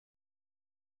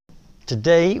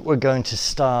Today we're going to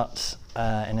start,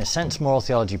 in a sense, moral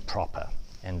theology proper,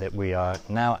 in that we are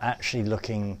now actually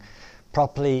looking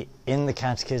properly in the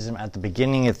Catechism at the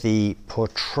beginning of the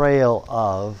portrayal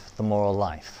of the moral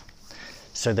life.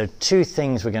 So there are two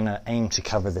things we're going to aim to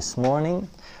cover this morning.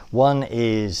 One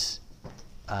is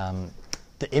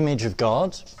the image of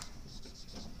God,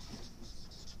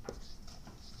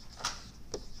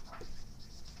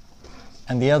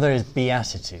 and the other is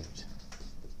beatitude.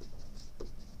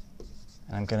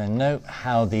 And I'm going to note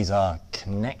how these are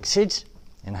connected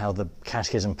and how the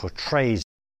Catechism portrays.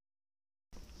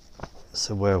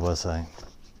 So where was I?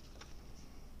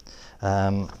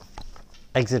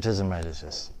 Exitus and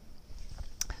Reditus.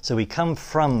 So we come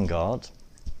from God,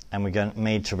 and we're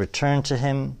made to return to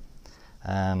Him.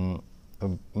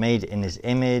 We're made in His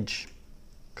image,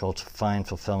 called to find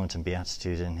fulfillment and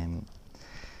beatitude in Him.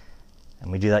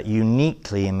 And we do that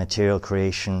uniquely in material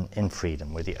creation in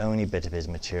freedom. We're the only bit of His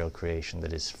material creation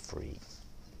that is free.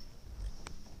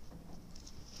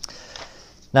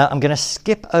 Now, I'm going to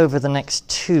skip over the next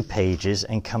 2 pages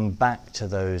and come back to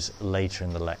those later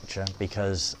in the lecture,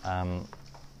 because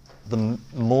the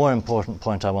more important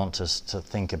point I want us to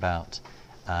think about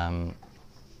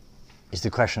is the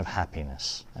question of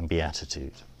happiness and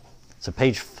beatitude. So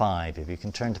page 5, if you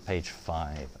can turn to page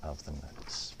 5 of the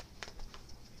notes.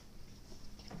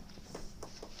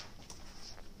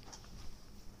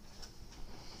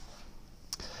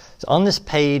 So on this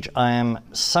page, I am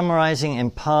summarizing in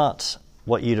part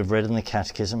what you'd have read in the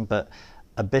Catechism, but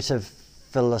a bit of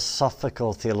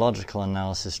philosophical, theological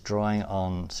analysis drawing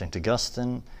on St.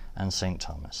 Augustine and St.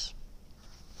 Thomas.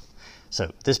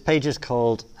 So this page is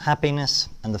called Happiness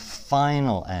and the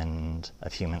Final End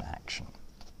of Human Action.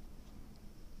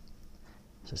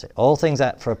 So say, all things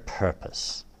act for a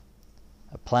purpose.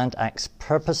 A plant acts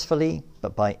purposefully,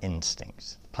 but by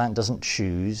instinct. A plant doesn't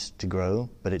choose to grow,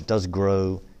 but it does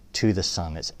grow to the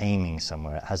sun. It's aiming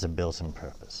somewhere. It has a built-in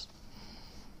purpose.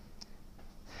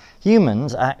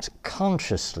 Humans act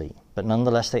consciously, but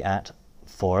nonetheless they act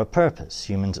for a purpose.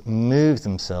 Humans move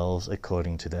themselves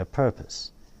according to their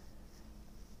purpose.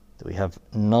 That we have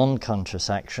non-conscious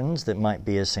actions that might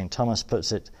be, as St. Thomas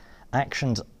puts it,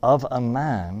 actions of a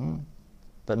man,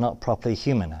 but not properly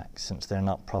human acts, since they're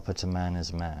not proper to man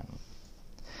as man.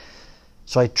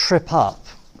 So I trip up.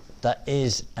 That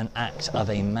is an act of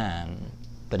a man,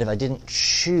 but if I didn't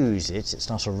choose it, it's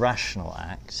not a rational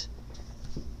act.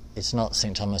 It's not,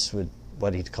 St. Thomas would,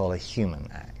 what he'd call a human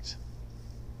act.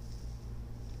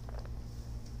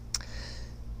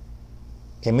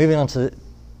 Okay, moving on to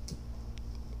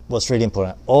what's really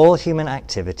important. All human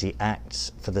activity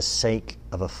acts for the sake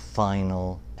of a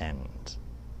final end.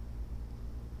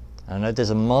 I know there's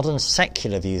a modern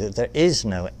secular view that there is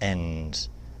no end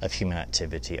of human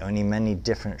activity, only many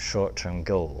different short-term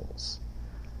goals.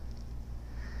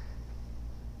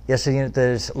 Yes, so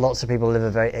there's lots of people who live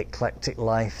a very eclectic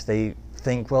life. They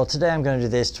think, well, today I'm going to do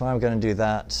this, tomorrow I'm going to do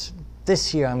that,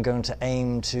 this year I'm going to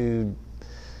aim to...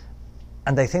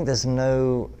 And they think there's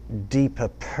no deeper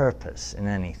purpose in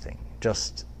anything.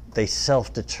 Just they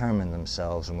self-determine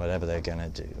themselves in whatever they're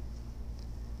going to do.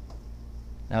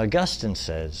 Now, Augustine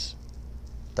says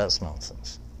that's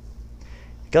nonsense.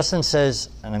 Augustine says,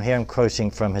 and I'm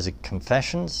quoting from his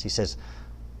Confessions, he says,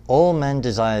 all men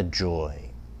desire joy.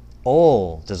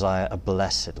 All desire a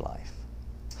blessed life.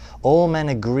 All men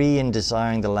agree in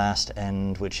desiring the last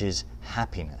end, which is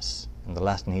happiness. And the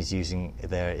Latin he's using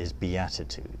there is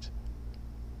beatitude.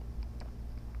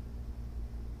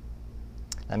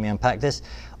 Let me unpack this.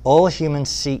 All humans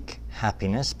seek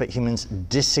happiness, but humans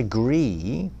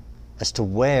disagree as to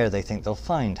where they think they'll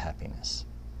find happiness.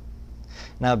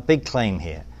 Now, big claim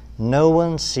here. No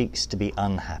one seeks to be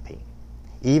unhappy.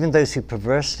 Even those who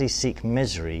perversely seek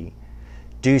misery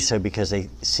do so because they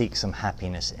seek some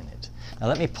happiness in it. Now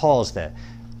let me pause there.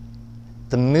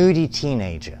 The moody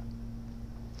teenager.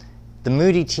 The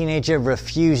moody teenager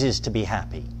refuses to be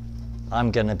happy. I'm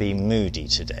going to be moody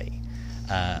today.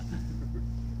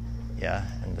 Yeah,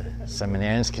 and the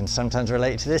seminarians can sometimes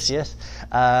relate to this, yes.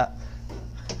 The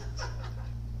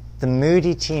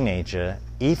moody teenager,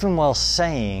 even while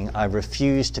saying, I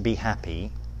refuse to be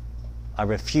happy, I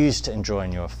refuse to enjoy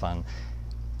your fun,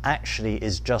 actually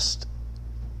is just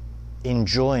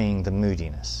enjoying the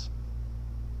moodiness.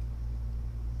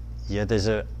 Yeah, there's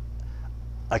a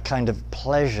kind of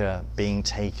pleasure being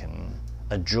taken,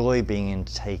 a joy being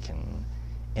taken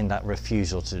in that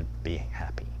refusal to be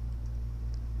happy,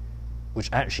 which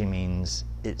actually means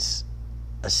it's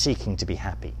a seeking to be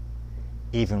happy,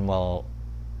 even while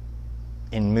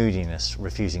in moodiness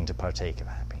refusing to partake of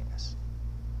happiness.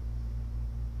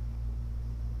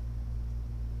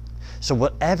 So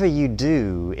whatever you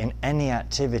do in any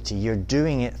activity, you're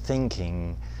doing it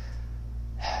thinking,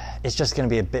 it's just going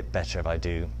to be a bit better if I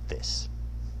do this.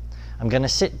 I'm going to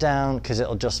sit down because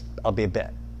I'll be a bit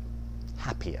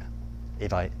happier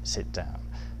if I sit down.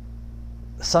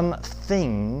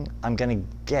 Something I'm going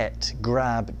to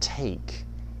grab, take.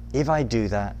 If I do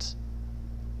that,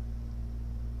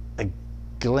 a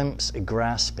glimpse, a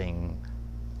grasping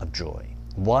of joy.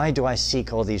 Why do I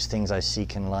seek all these things I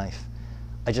seek in life?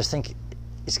 I just think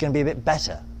it's going to be a bit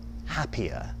better,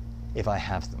 happier if I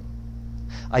have them.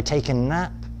 I take a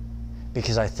nap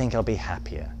because I think I'll be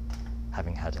happier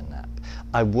having had a nap.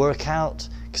 I work out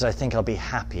because I think I'll be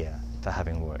happier for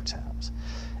having worked out.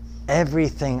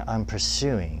 Everything I'm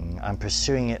pursuing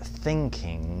it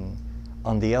thinking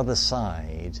on the other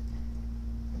side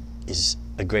is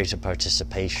a greater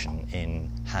participation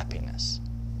in happiness.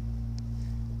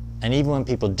 And even when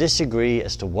people disagree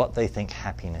as to what they think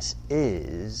happiness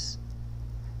is,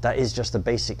 that is just the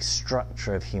basic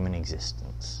structure of human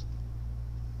existence.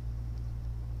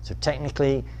 So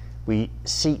technically, we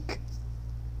seek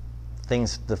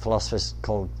things the philosophers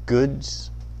call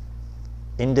goods,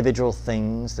 individual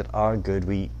things that are good.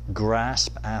 We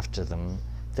grasp after them,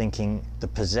 thinking the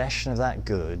possession of that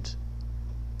good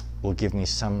will give me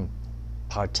some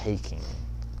partaking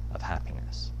of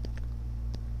happiness.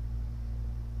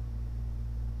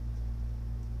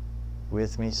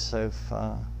 With me so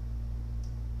far?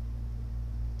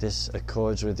 This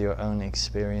accords with your own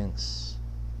experience?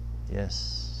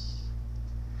 Yes.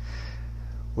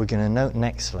 We're going to note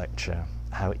next lecture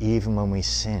how even when we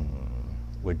sin,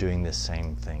 we're doing the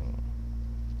same thing.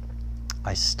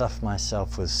 I stuff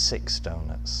myself with 6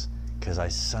 donuts because I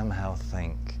somehow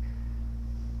think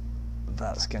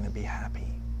that's going to be happy.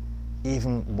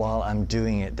 Even while I'm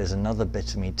doing it, there's another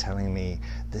bit of me telling me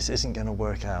this isn't going to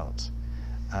work out.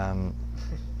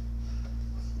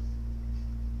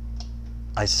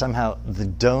 The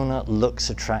donut looks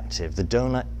attractive. The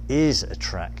donut is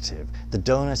attractive. The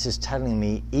donut is telling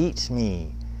me, eat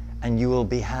me and you will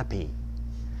be happy.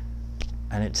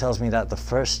 And it tells me that the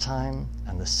first time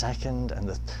and the second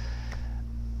and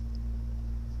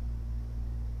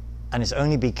and it's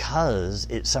only because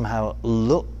it somehow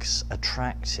looks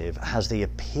attractive, has the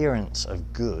appearance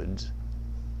of good,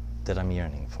 that I'm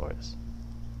yearning for it.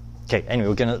 Okay, anyway,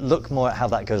 we're going to look more at how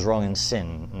that goes wrong in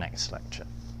sin next lecture.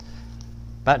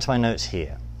 Back to my notes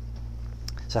here.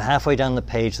 So halfway down the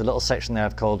page, the little section there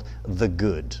I've called the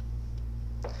good.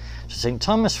 So St.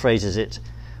 Thomas phrases it,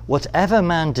 whatever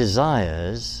man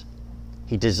desires,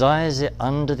 he desires it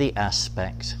under the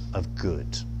aspect of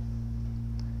good.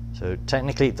 So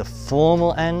technically, the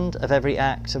formal end of every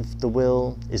act of the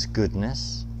will is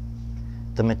goodness.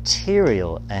 The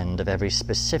material end of every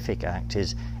specific act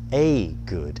is a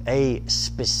good, a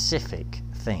specific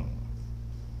thing.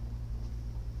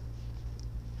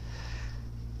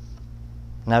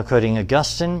 Now quoting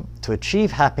Augustine, to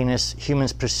achieve happiness,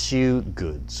 humans pursue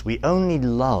goods. We only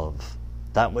love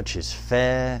that which is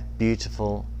fair,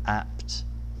 beautiful, apt.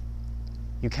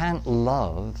 You can't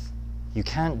love, you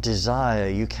can't desire,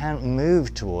 you can't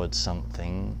move towards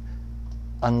something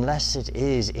unless it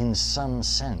is, in some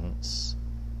sense,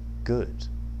 good.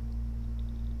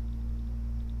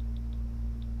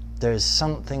 There is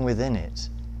something within it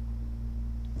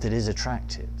that is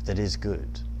attractive, that is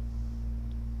good.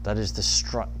 That is the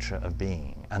structure of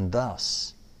being, and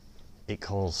thus it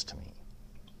calls to me.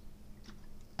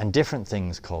 And different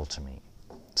things call to me.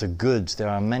 So goods, there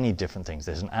are many different things.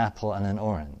 There's an apple and an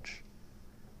orange.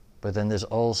 But then there's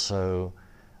also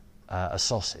a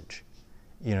sausage.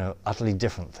 Utterly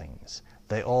different things.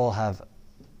 They all have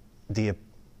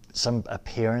some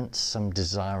appearance, some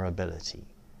desirability.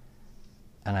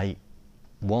 And I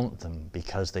want them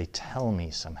because they tell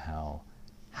me somehow,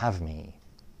 have me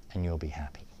and you'll be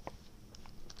happy.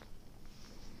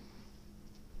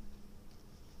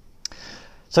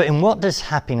 So in what does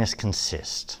happiness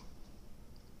consist?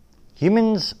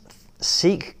 Humans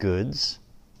seek goods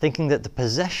thinking that the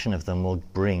possession of them will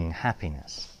bring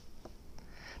happiness.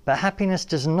 But happiness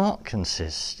does not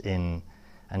consist in,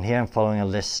 and here I'm following a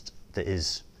list that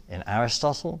is in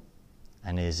Aristotle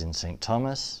and is in St.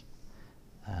 Thomas.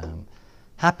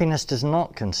 Happiness does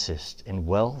not consist in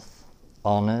wealth,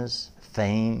 honours,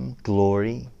 fame,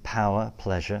 glory, power,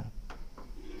 pleasure.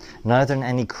 Neither in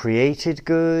any created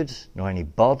good, nor any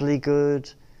bodily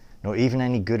good, nor even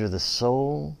any good of the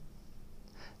soul.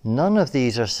 None of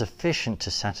these are sufficient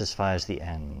to satisfy as the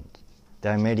end. They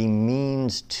are merely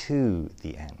means to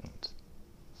the end.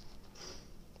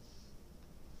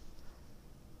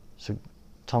 So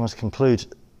Thomas concludes,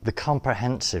 the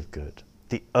comprehensive good,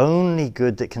 the only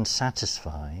good that can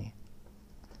satisfy,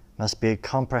 must be a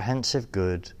comprehensive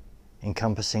good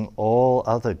encompassing all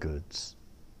other goods.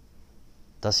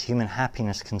 Thus human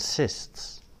happiness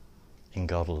consists in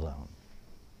God alone.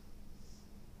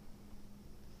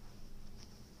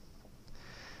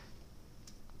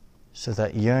 So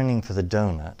that yearning for the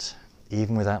donut,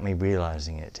 even without me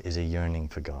realizing it, is a yearning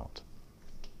for God.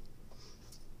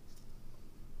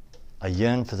 I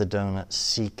yearn for the donut,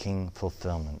 seeking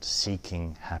fulfillment,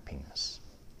 seeking happiness.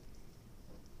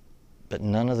 But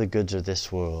none of the goods of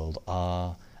this world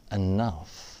are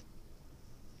enough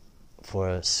for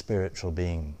a spiritual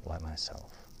being like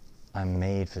myself. I'm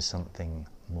made for something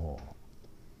more.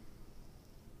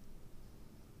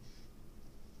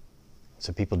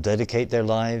 So people dedicate their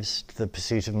lives to the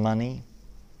pursuit of money,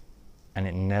 and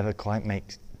it never quite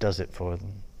does it for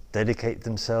them. Dedicate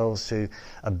themselves to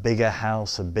a bigger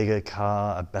house, a bigger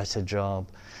car, a better job.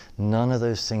 None of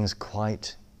those things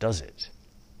quite does it,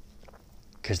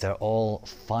 because they're all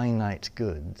finite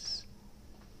goods,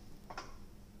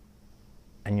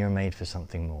 and you're made for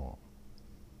something more.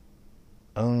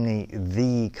 Only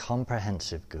the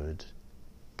comprehensive good,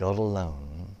 God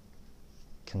alone,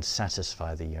 can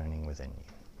satisfy the yearning within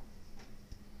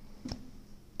you.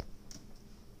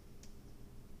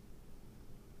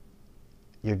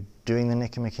 You're doing the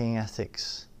Nicomachean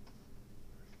Ethics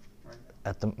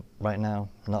right now?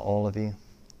 Not all of you?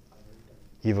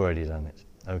 You've already done it.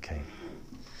 Okay.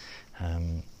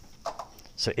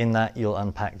 So in that you'll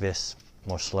unpack this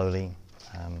more slowly.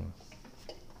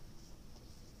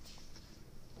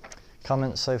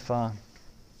 Comments so far?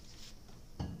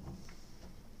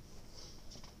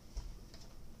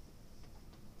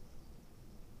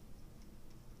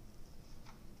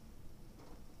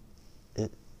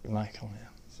 Michael, yeah.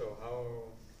 So how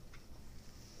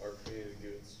are created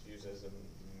goods used as a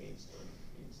means to the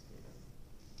end?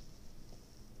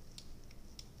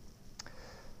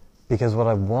 Because what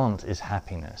I want is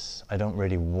happiness. I don't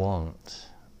really want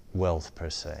wealth per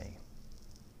se.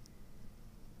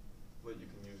 But you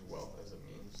can use wealth as a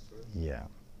means to it? Yeah.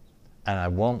 And I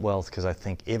want wealth because I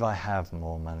think if I have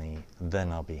more money,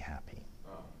 then I'll be happy.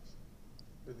 Oh.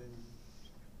 But then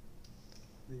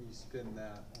you spend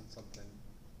that on something,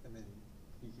 and then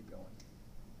you keep going.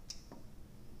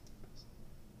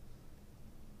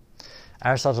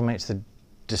 Aristotle makes the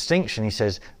distinction. He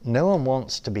says, no one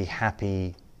wants to be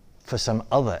happy for some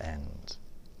other end.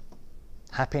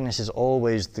 Happiness is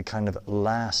always the kind of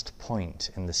last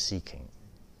point in the seeking.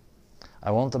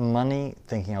 I want the money,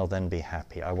 thinking I'll then be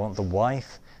happy. I want the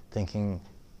wife, thinking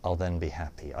I'll then be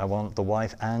happy. I want the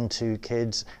wife and 2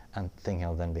 kids, and thinking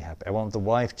I'll then be happy. I want the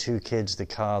wife, 2 kids, the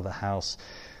car, the house,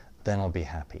 then I'll be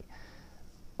happy.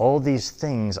 All these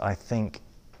things, I think,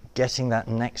 getting that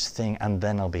next thing, and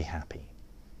then I'll be happy.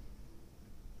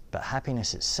 But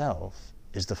happiness itself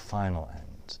is the final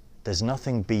end. There's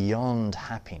nothing beyond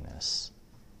happiness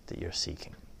that you're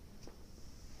seeking.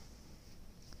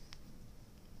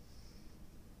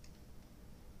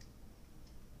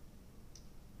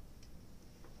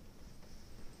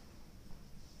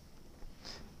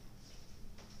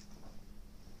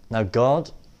 Now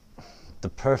God, the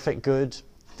perfect good,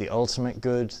 the ultimate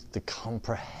good, the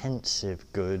comprehensive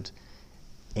good,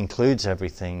 includes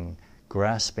everything.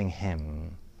 Grasping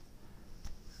Him,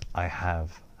 I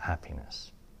have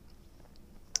happiness.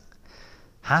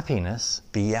 Happiness,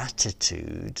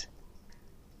 beatitude,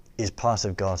 is part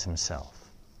of God Himself.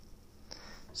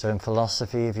 So in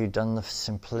philosophy, have you done the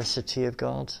simplicity of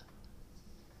God?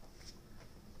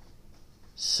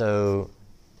 So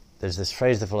there's this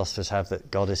phrase the philosophers have that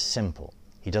God is simple.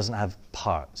 He doesn't have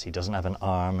parts. He doesn't have an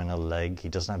arm and a leg. He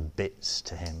doesn't have bits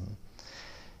to Him.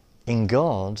 In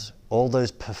God, all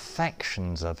those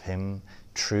perfections of Him,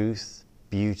 truth,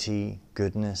 beauty,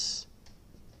 goodness,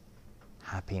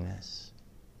 happiness,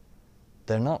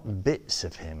 they're not bits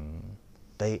of Him.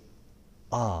 They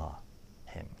are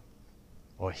Him,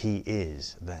 or He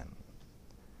is them.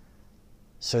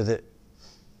 So that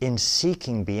in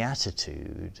seeking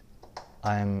beatitude,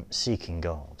 I am seeking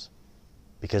God,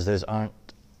 because those aren't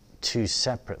 2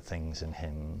 separate things in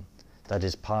Him. That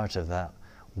is part of that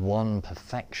one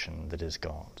perfection that is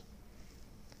God.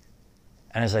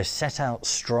 And as I set out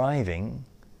striving,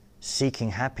 seeking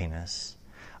happiness,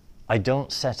 I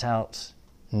don't set out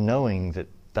knowing that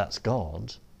that's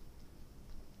God.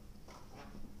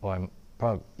 Or I'm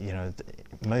probably,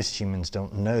 most humans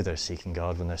don't know they're seeking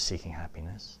God when they're seeking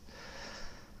happiness.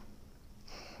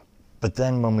 But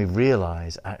then when we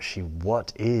realize actually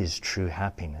what is true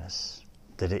happiness,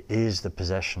 that it is the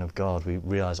possession of God, we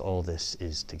realize all this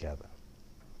is together.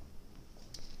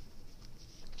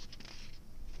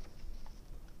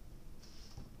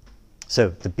 So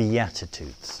the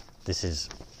Beatitudes. This is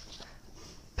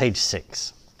page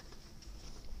 6.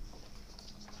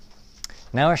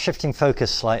 Now we're shifting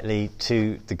focus slightly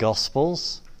to the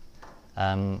Gospels,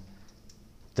 the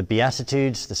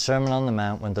Beatitudes, the Sermon on the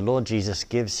Mount, when the Lord Jesus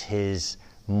gives his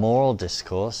moral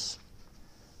discourse,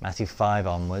 Matthew 5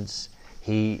 onwards.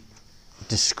 He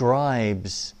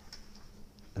describes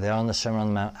there on the Sermon on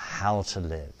the Mount how to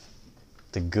live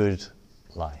the good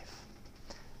life.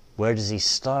 Where does he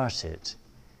start it?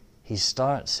 He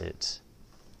starts it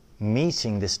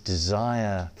meeting this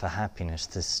desire for happiness,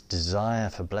 this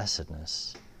desire for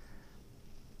blessedness,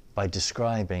 by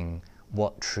describing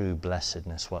what true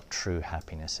blessedness, what true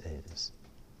happiness is.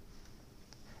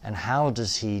 And how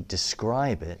does he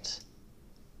describe it?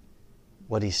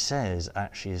 What he says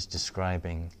actually is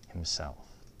describing himself.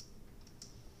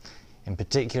 In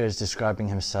particular, is describing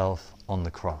himself on the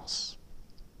cross.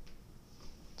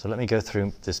 So let me go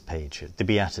through this page here, the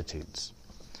Beatitudes.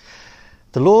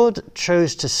 The Lord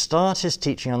chose to start his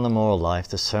teaching on the moral life,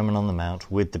 the Sermon on the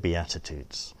Mount, with the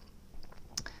Beatitudes.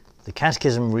 The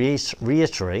Catechism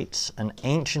reiterates an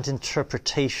ancient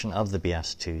interpretation of the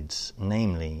Beatitudes,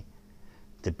 namely,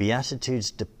 the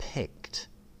Beatitudes depict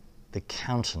the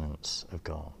countenance of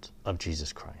God, of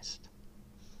Jesus Christ.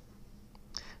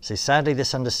 So sadly,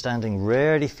 this understanding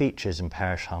rarely features in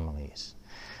parish homilies,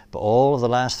 but all of the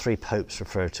last 3 popes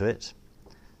refer to it.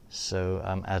 So,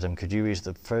 Adam, could you read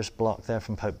the first block there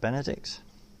from Pope Benedict?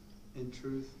 In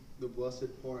truth, the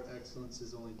blessed par excellence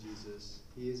is only Jesus.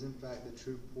 He is in fact the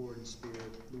true poor in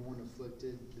spirit, the one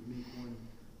afflicted, the meek one,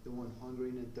 the one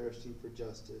hungering and thirsting for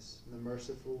justice, the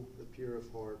merciful, the pure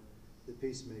of heart, the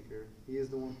peacemaker. He is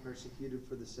the one persecuted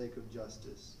for the sake of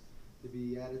justice. The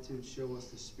Beatitudes show us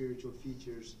the spiritual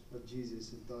features of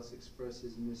Jesus and thus express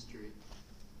his mystery.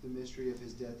 The mystery of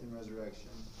his death and resurrection,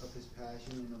 of his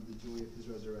passion and of the joy of his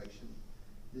resurrection.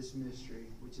 This mystery,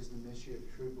 which is the mystery of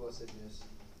true blessedness,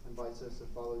 invites us to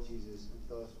follow Jesus and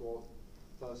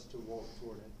thus to walk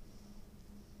toward it.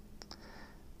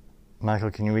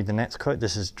 Michael, can you read the next quote?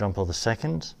 This is John Paul II.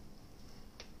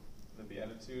 The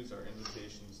Beatitudes are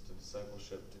invitations to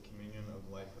discipleship, to communion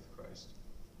of life with Christ,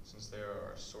 since they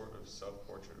are a sort of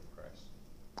self-portrait of Christ.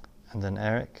 And then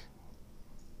Eric.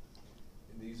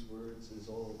 In these words is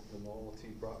all the novelty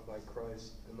brought by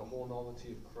Christ, and the whole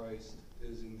novelty of Christ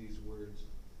is in these words.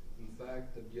 In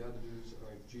fact, the Beatitudes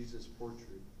are Jesus'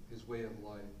 portrait, his way of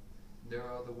life. They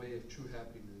are the way of true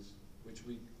happiness, which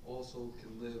we also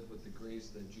can live with the grace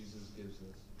that Jesus gives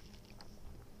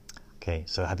us. Okay,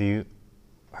 so have you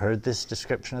heard this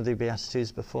description of the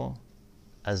Beatitudes before?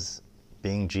 As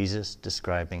being Jesus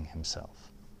describing himself.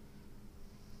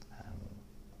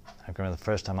 I remember the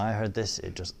first time I heard this,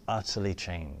 it just utterly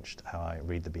changed how I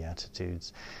read the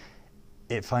Beatitudes.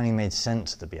 It finally made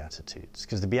sense, the Beatitudes,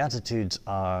 because the Beatitudes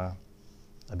are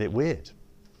a bit weird.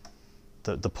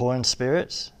 The poor in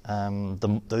spirit,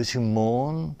 those who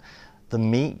mourn, the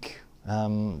meek,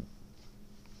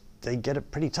 they get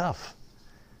it pretty tough.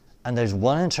 And there's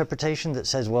one interpretation that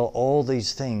says, well, all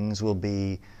these things will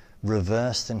be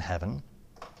reversed in heaven,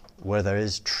 where there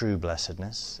is true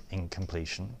blessedness in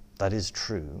completion. That is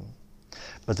true.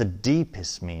 But the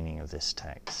deepest meaning of this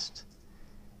text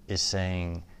is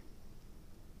saying,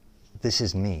 this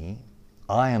is me.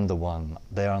 I am the one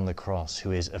there on the cross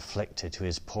who is afflicted, who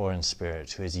is poor in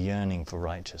spirit, who is yearning for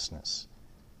righteousness.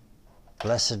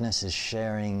 Blessedness is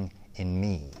sharing in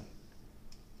me.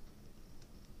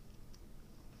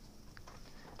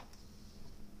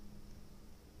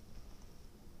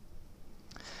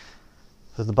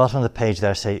 So at the bottom of the page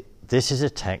there say, this is a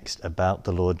text about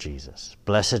the Lord Jesus.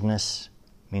 Blessedness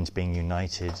means being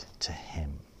united to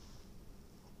him.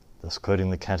 Thus, quoting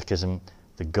the Catechism,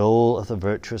 the goal of the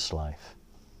virtuous life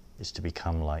is to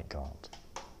become like God.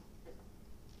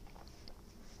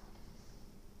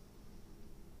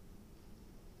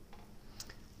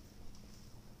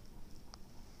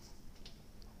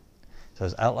 So I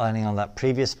was outlining on that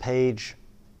previous page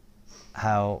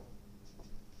how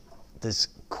this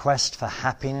quest for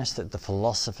happiness that the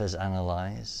philosophers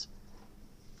analyze,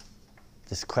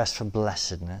 this quest for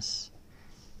blessedness,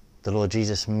 the Lord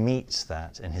Jesus meets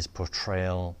that in his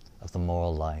portrayal of the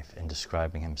moral life in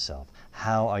describing himself.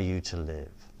 How are you to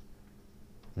live?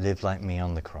 Live like me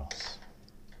on the cross.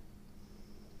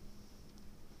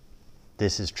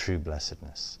 This is true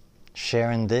blessedness.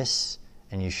 Share in this,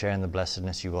 and you share in the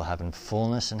blessedness you will have in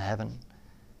fullness in heaven,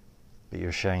 but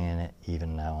you're sharing in it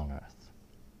even now on earth.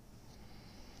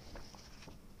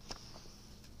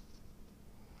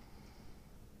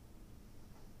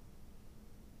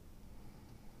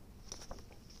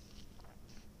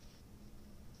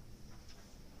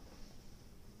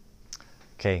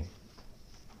 Okay,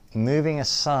 moving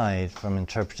aside from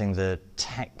interpreting the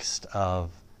text of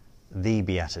the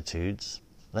Beatitudes,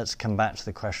 let's come back to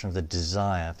the question of the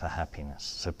desire for happiness.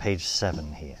 So page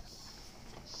 7 here.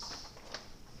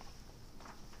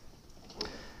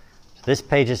 This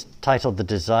page is titled The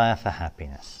Desire for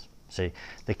Happiness. See,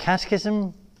 the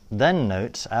Catechism then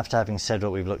notes, after having said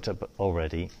what we've looked at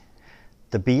already,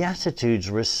 the Beatitudes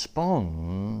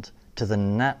respond to the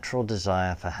natural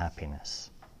desire for happiness.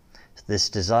 This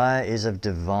desire is of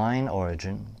divine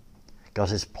origin. God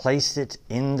has placed it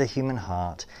in the human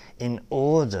heart in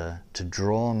order to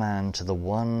draw man to the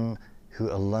one who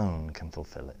alone can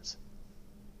fulfill it.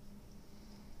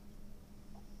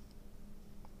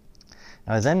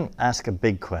 Now I then ask a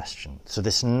big question. So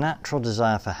this natural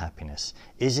desire for happiness,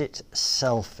 is it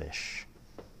selfish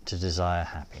to desire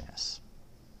happiness?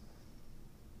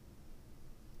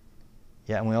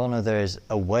 Yeah, and we all know there is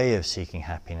a way of seeking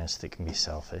happiness that can be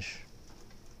selfish.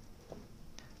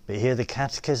 But here the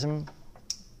Catechism,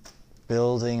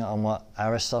 building on what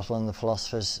Aristotle and the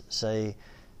philosophers say,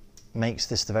 makes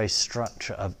this the very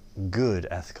structure of good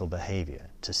ethical behavior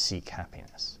to seek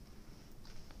happiness.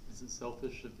 Is it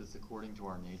selfish if it's according to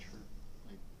our nature?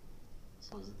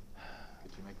 So could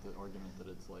you make the argument that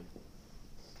it's like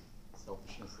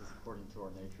selfishness is according to our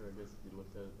nature, I guess, if you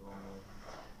looked at it the wrong way?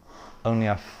 Only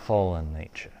our fallen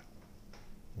nature.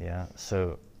 Yeah,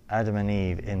 so Adam and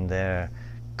Eve, in their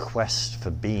quest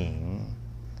for being,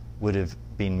 would have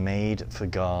been made for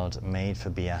God, made for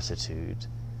beatitude.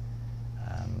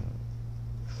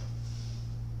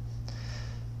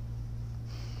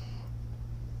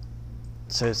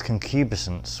 So it's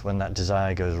concupiscence when that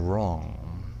desire goes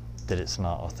wrong, that it's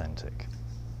not authentic.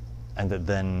 And that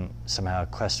then somehow a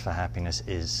quest for happiness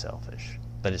is selfish.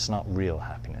 But it's not real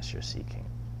happiness you're seeking.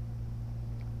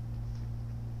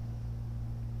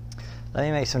 Let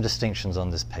me make some distinctions on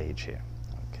this page here.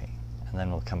 Okay, and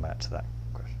then we'll come back to that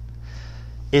question.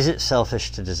 Is it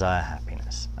selfish to desire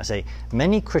happiness? I say,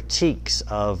 many critiques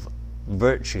of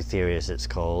virtue theory, as it's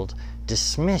called,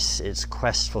 dismiss its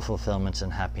quest for fulfillment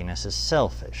and happiness as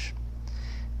selfish.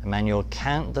 Immanuel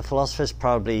Kant, the philosopher, is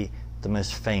probably the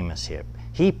most famous here.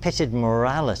 He pitted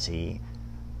morality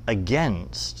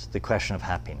against the question of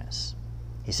happiness.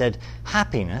 He said,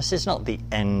 happiness is not the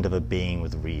end of a being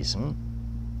with reason.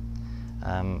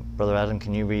 Brother Adam,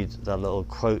 can you read that little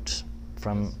quote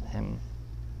from him?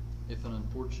 If an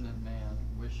unfortunate man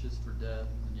wishes for death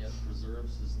and yet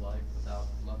preserves his life without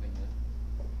loving it,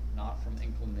 not from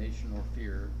inclination or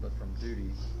fear, but from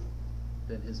duty,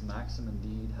 then his maxim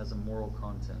indeed has a moral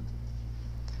content.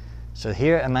 So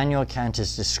here Immanuel Kant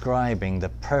is describing the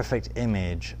perfect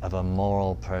image of a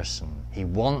moral person. He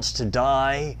wants to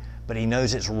die, but he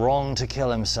knows it's wrong to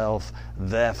kill himself,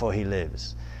 therefore he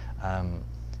lives.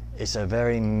 It's a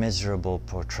very miserable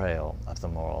portrayal of the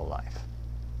moral life.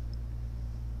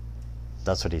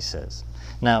 That's what he says.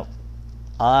 Now,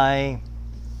 the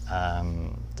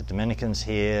Dominicans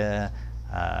here,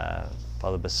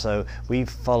 Father Bassot, we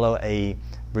follow a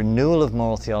renewal of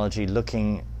moral theology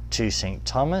looking to St.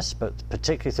 Thomas, but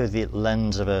particularly through the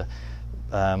lens of a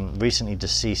recently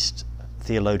deceased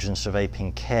theologian, Survey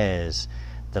Pincares,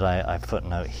 that I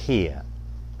footnote here.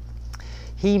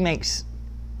 He makes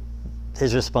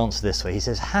his response this way. He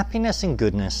says, happiness and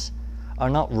goodness are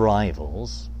not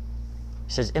rivals.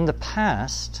 He says, in the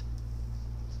past,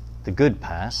 the good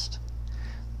past,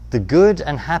 the good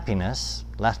and happiness,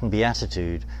 Latin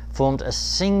beatitude, formed a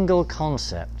single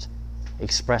concept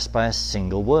expressed by a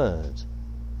single word,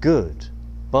 good,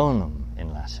 bonum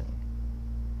in Latin.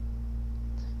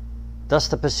 Thus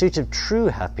the pursuit of true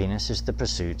happiness is the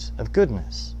pursuit of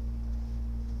goodness.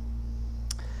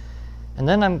 And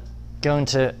then I'm going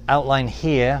to outline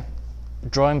here,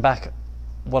 drawing back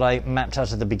what I mapped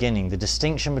out at the beginning, the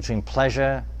distinction between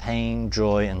pleasure, pain,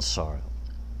 joy, and sorrow.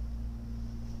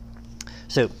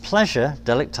 So pleasure,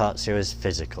 delectatio, is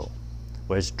physical,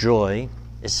 whereas joy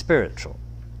is spiritual.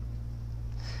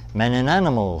 Men and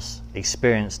animals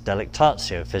experience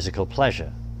delectatio, physical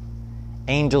pleasure.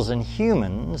 Angels and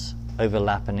humans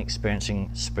overlap in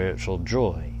experiencing spiritual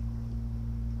joy.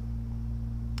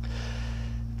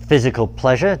 Physical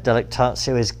pleasure,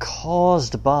 delectatio, is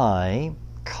caused by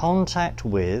contact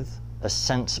with a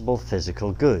sensible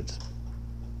physical good.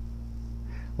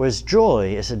 Whereas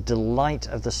joy is a delight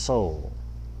of the soul,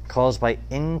 caused by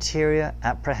interior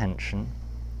apprehension,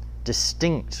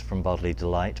 distinct from bodily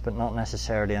delight, but not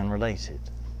necessarily unrelated.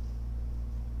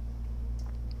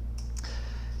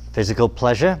 Physical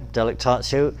pleasure,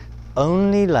 delectatio,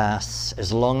 only lasts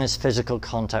as long as physical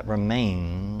contact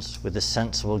remains with the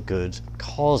sensible good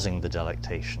causing the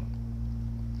delectation.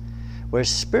 Whereas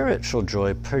spiritual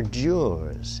joy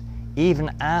perdures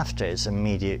even after its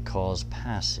immediate cause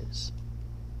passes.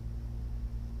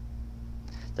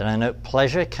 Then I note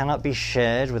pleasure cannot be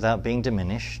shared without being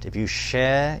diminished. If you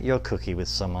share your cookie with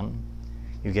someone,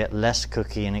 you get less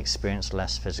cookie and experience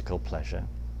less physical pleasure.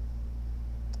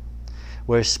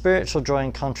 Whereas spiritual joy,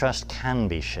 in contrast, can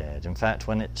be shared. In fact,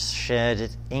 when it's shared,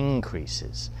 it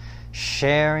increases.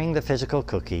 Sharing the physical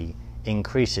cookie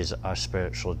increases our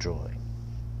spiritual joy.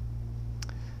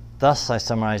 Thus, I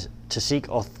summarize, to seek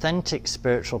authentic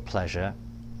spiritual pleasure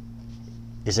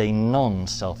is a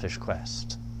non-selfish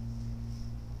quest.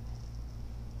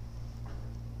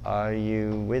 Are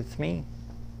you with me?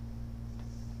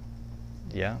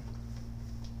 Yeah?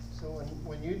 So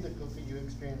when you eat the cookie, you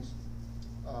experience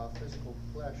physical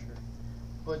pleasure.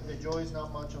 But the joy is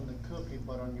not much on the cookie,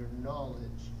 but on your knowledge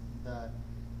that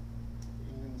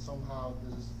somehow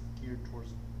this is geared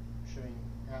towards showing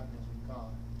happiness with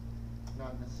God,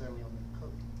 not necessarily on the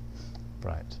cookie.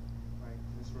 Right. Right?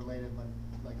 It's related, but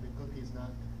like the cookie is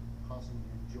not causing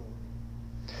you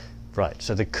joy. Right.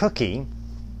 So the cookie,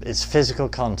 its physical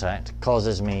contact,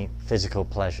 causes me physical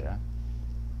pleasure.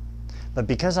 But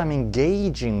because I'm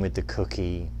engaging with the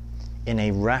cookie in a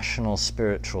rational,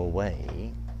 spiritual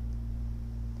way,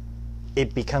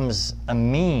 it becomes a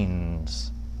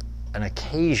means, an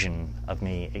occasion of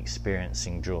me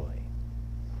experiencing joy.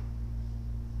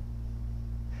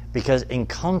 Because in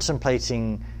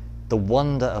contemplating the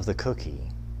wonder of the cookie,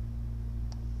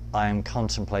 I am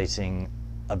contemplating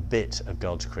a bit of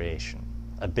God's creation,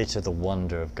 a bit of the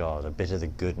wonder of God, a bit of the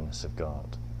goodness of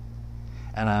God.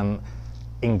 And I'm,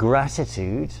 in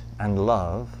gratitude and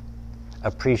love,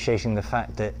 appreciating the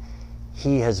fact that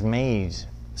He has made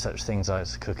such things like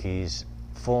cookies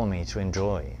for me to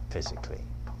enjoy physically.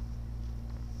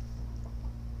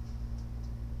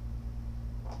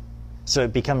 So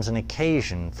it becomes an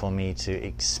occasion for me to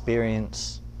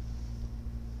experience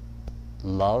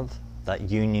love, that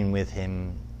union with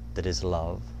Him that is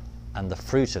love, and the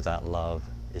fruit of that love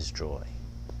is joy.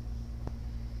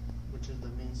 Which is the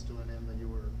means to an end that you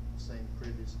were saying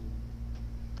previously.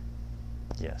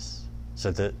 Yes.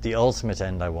 So the ultimate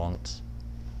end I want,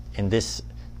 in this,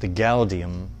 the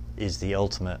Gaudium is the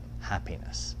ultimate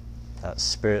happiness, that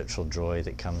spiritual joy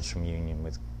that comes from union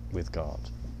with God,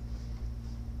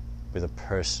 with a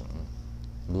person,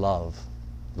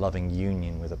 loving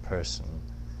union with a person,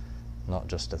 not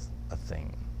just a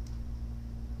thing.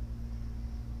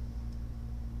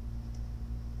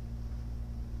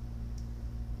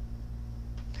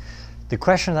 The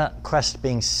question of that quest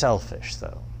being selfish,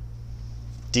 though,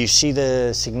 do you see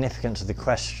the significance of the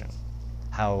question?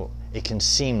 How it can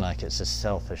seem like it's a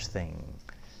selfish thing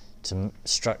to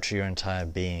structure your entire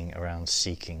being around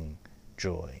seeking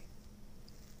joy.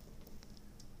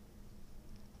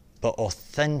 But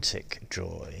authentic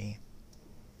joy,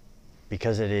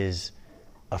 because it is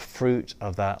a fruit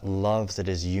of that love that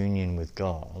is union with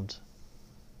God,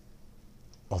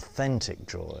 authentic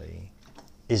joy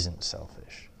isn't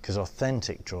selfish. Because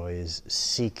authentic joy is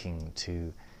seeking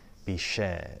to be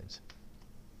shared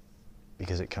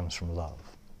because it comes from love.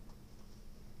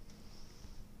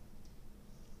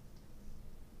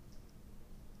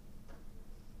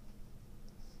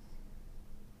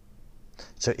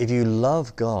 So if you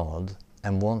love God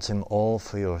and want Him all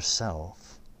for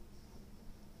yourself,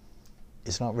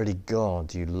 it's not really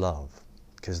God you love,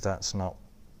 because that's not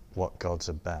what God's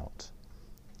about.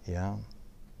 Yeah?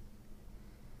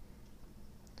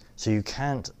 So you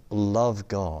can't love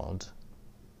God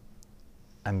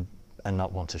and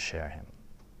not want to share Him.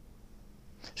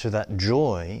 So that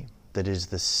joy that is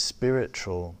the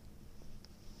spiritual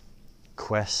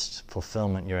quest,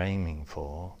 fulfillment you're aiming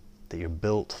for, that you're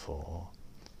built for,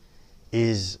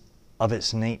 is of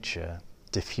its nature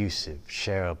diffusive,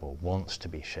 shareable, wants to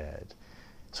be shared.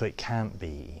 So it can't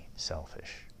be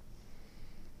selfish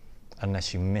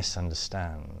unless you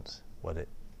misunderstand what it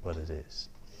is.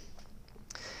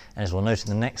 And as we'll note in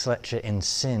the next lecture, in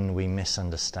sin we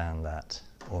misunderstand that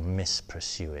or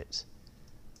mispursue it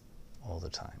all the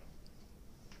time.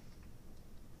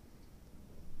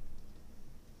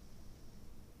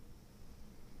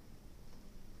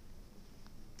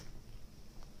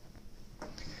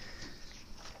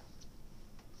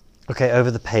 Okay,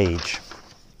 over the page,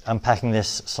 unpacking this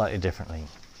slightly differently.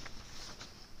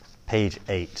 Page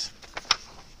 8.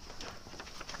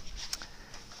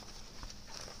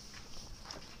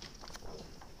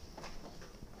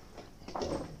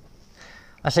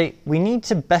 I say we need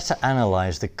to better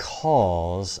analyze the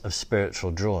cause of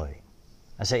spiritual joy.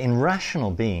 I say in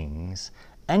rational beings,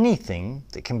 anything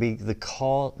that can be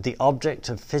the object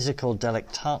of physical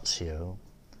delectatio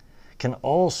can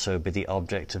also be the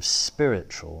object of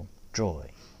spiritual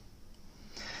joy.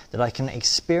 That I can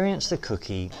experience the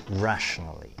cookie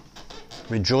rationally,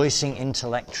 rejoicing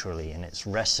intellectually in its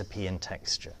recipe and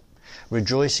texture,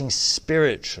 rejoicing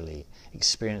spiritually,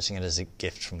 experiencing it as a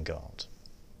gift from God.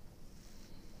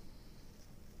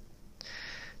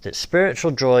 That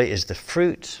spiritual joy is the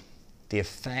fruit, the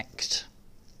effect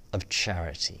of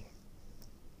charity.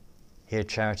 Here,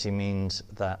 charity means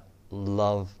that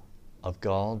love of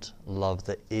God, love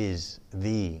that is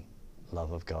the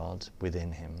love of God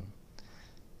within him.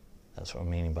 That's what I'm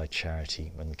meaning by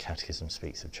charity when the Catechism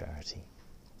speaks of charity.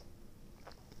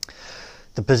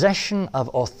 The possession of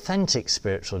authentic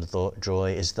spiritual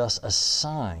joy is thus a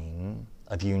sign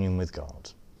of union with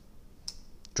God.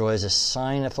 Joy is a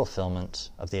sign of fulfillment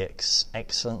of the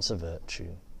excellence of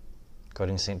virtue.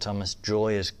 According to St. Thomas,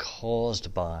 joy is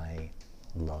caused by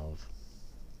love.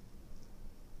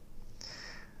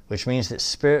 Which means that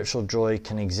spiritual joy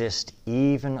can exist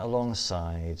even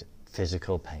alongside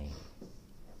physical pain,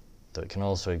 though it can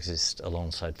also exist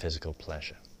alongside physical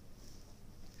pleasure.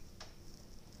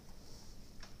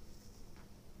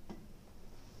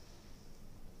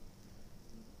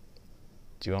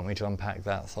 Do you want me to unpack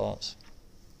that thought?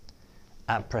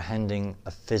 Apprehending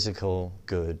a physical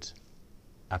good,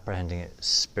 apprehending it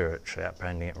spiritually,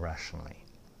 apprehending it rationally.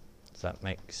 Does that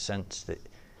make sense? That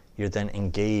you're then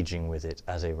engaging with it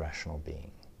as a rational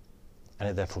being. And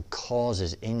it therefore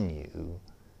causes in you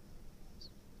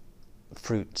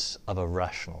fruits of a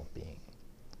rational being.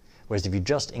 Whereas if you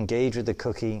just engage with the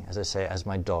cookie, as I say, as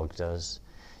my dog does,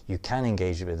 you can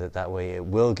engage with it that way, it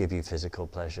will give you physical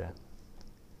pleasure.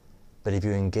 But if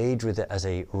you engage with it as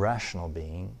a rational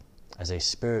being, as a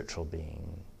spiritual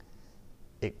being,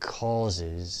 it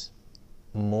causes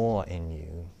more in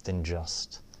you than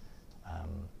just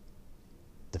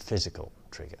the physical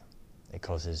trigger. It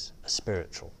causes a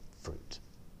spiritual fruit.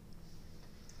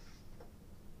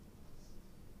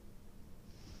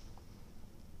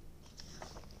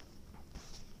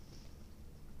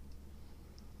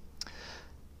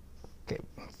 Okay,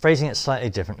 phrasing it slightly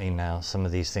differently now, some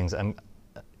of these things.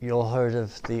 You all heard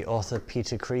of the author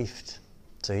Peter Kreeft?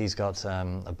 So he's got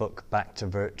a book, Back to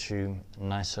Virtue, a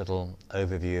nice little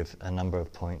overview of a number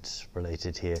of points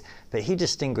related here. But he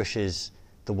distinguishes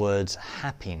the words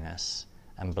happiness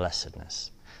and blessedness.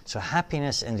 So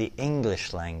happiness in the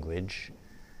English language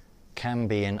can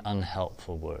be an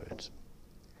unhelpful word.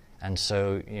 And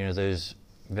so, those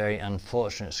very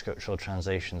unfortunate scriptural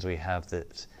translations we have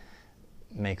that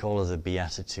make all of the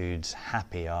Beatitudes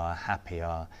happy are,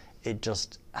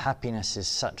 happiness is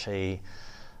such a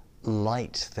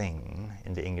light thing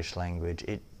in the English language,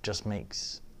 it just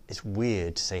makes, it's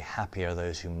weird to say happy are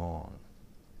those who mourn.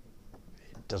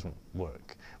 It doesn't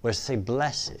work. Whereas to say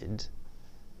blessed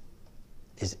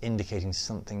is indicating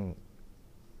something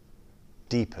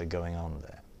deeper going on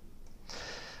there.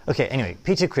 Okay, anyway,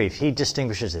 Peter Kreeft, he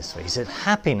distinguishes this way. He said,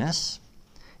 happiness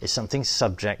is something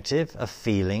subjective, a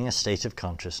feeling, a state of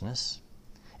consciousness.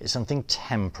 It's something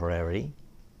temporary,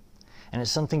 and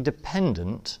it's something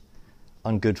dependent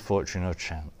on good fortune or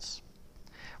chance.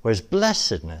 Whereas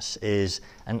blessedness is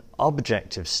an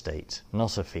objective state,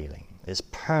 not a feeling. It's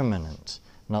permanent,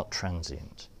 not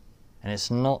transient. And it's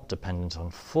not dependent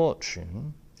on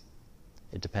fortune,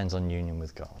 it depends on union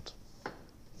with God.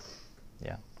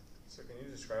 Yeah? So can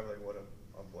you describe what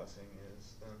a blessing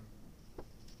is then?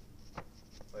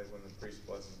 Like when the priest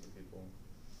blesses the people,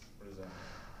 what does that mean?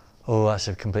 Oh, that's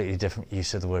a completely different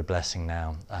use of the word blessing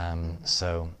now.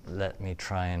 So let me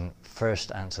try and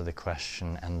first answer the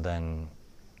question and then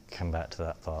come back to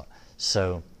that thought.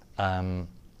 So,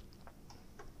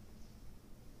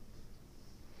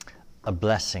 a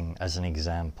blessing as an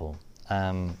example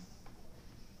that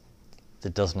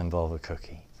doesn't involve a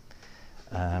cookie.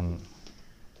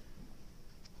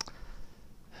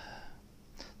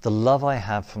 The love I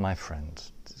have for my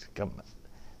friends,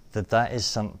 that is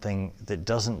something that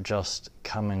doesn't just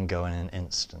come and go in an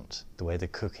instant, the way the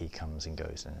cookie comes and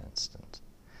goes in an instant.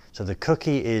 So the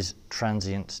cookie is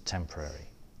transient, temporary.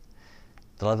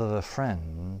 The love of a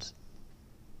friend,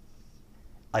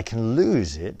 I can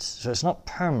lose it, so it's not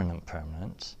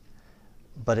permanent,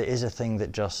 but it is a thing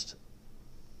that just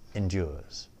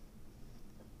endures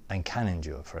and can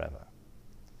endure forever.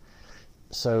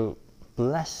 So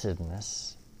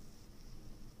blessedness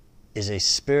is a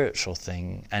spiritual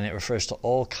thing, and it refers to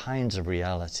all kinds of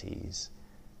realities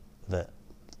that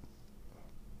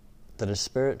are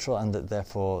spiritual and that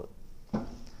therefore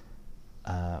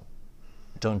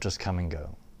don't just come and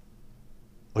go,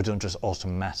 or don't just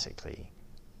automatically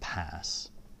pass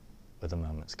with a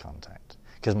moment's contact.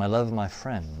 Because my love of my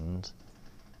friend,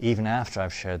 even after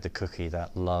I've shared the cookie,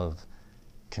 that love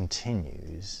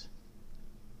continues.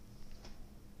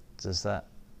 Does that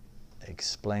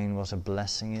explain what a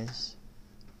blessing is?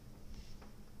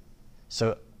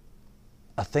 So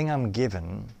a thing I'm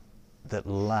given that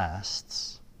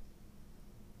lasts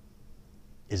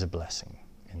is a blessing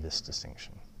in this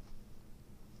distinction.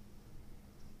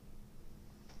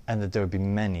 And that there would be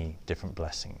many different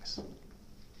blessings.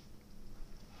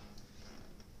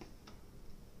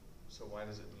 So why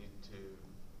does it need to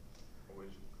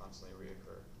always constantly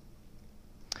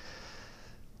reoccur?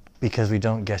 Because we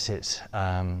don't get it.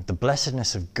 The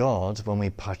blessedness of God, when we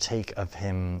partake of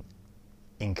Him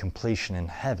in completion in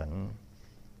heaven,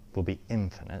 will be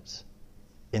infinite.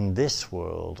 In this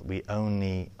world, we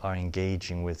only are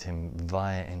engaging with Him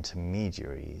via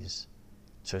intermediaries,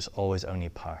 so it's always only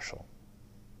partial,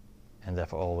 and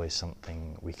therefore always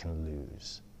something we can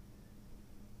lose.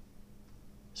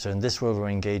 So in this world, we're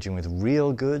engaging with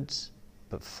real goods,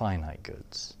 but finite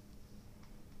goods.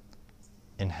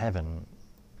 In heaven,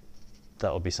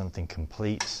 that will be something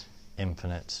complete,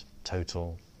 infinite,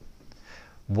 total.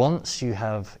 Once you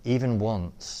have, even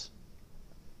once,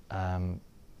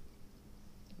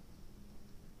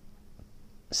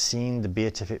 seen the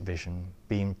beatific vision,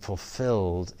 being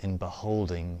fulfilled in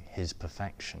beholding His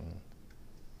perfection,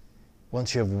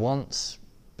 once you have once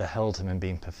beheld Him and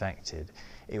been perfected,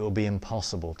 it will be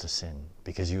impossible to sin,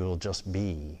 because you will just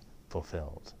be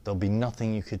fulfilled. There'll be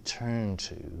nothing you could turn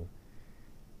to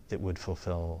that would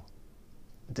fulfill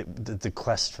the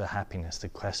quest for happiness, the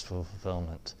quest for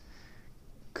fulfillment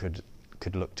could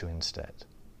look to instead.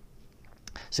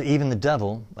 So even the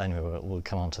devil, anyway, we'll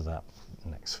come on to that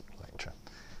next lecture.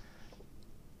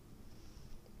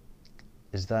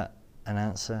 Is that an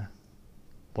answer?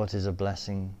 What is a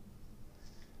blessing?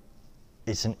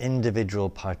 It's an individual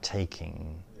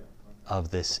partaking of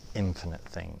this infinite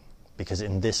thing, because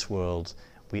in this world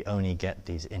we only get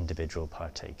these individual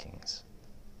partakings.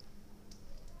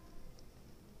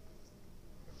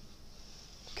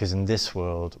 Because in this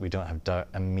world we don't have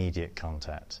immediate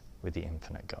contact with the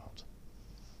infinite God.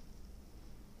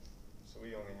 So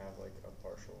we only have like a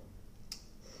partial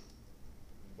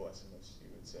blessedness, you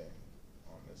would say,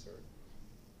 on this earth.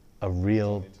 A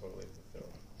real, It's only totally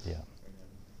fulfilled. yeah, Amen.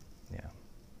 yeah.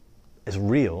 It's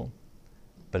real,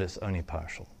 but it's only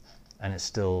partial, and it's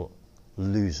still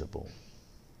losable.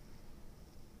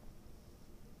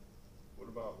 What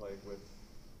about like with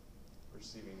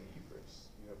receiving the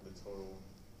Eucharist? You have the total,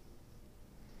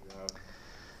 you have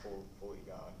fully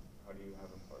God. How do you have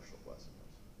a partial blessedness?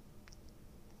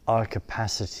 Our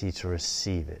capacity to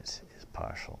receive it is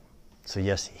partial. So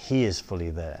yes, He is fully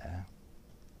there,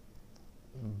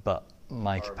 but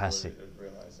my Our capacity, ability to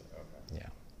realize it. Okay. yeah.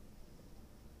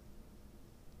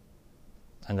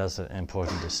 And that's an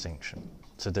important distinction.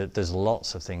 So there's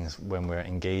lots of things when we're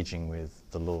engaging with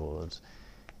the Lord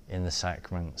in the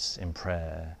sacraments, in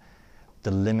prayer,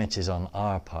 the limit is on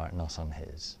our part, not on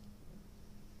His.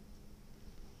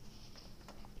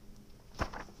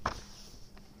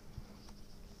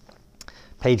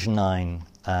 Page 9.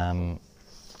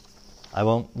 I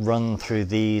won't run through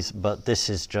these, but this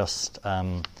is just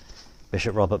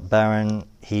Bishop Robert Barron.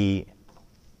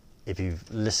 If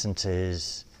you've listened to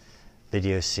his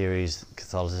video series,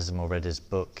 Catholicism, or read his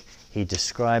book, he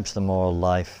describes the moral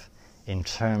life in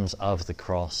terms of the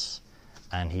cross,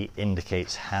 and he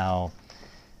indicates how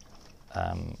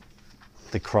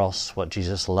the cross, what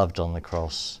Jesus loved on the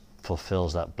cross,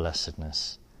 fulfills that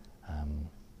blessedness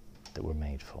that we're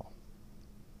made for.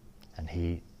 And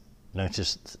he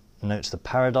notes the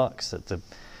paradox that the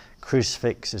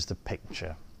crucifix is the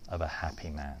picture of a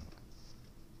happy man.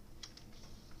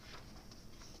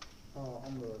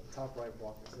 On the top right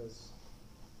block it says,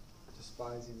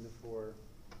 despising the four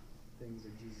things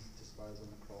that Jesus despised on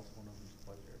the cross, one of them is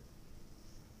pleasure.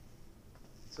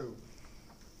 So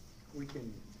we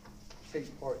can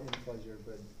take part in pleasure,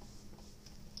 but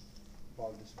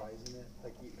while despising it,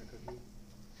 like eating a cookie.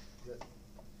 Is that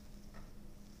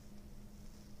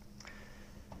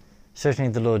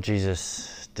Certainly the Lord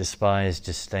Jesus despised,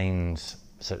 disdained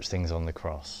such things on the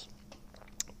cross.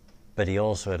 But he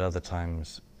also at other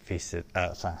times fasted.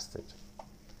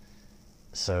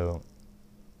 So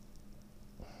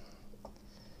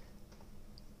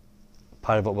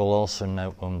part of what we'll also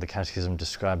note when the Catechism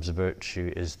describes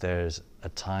virtue is there's a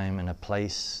time and a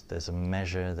place, there's a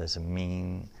measure, there's a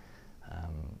mean.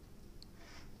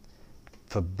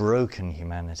 For broken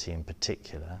humanity in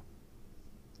particular,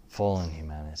 fallen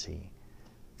humanity,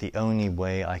 the only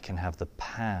way I can have the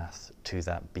path to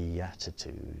that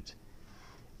beatitude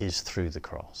is through the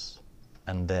cross.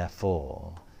 And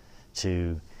therefore,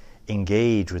 to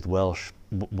engage with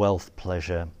wealth,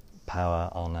 pleasure,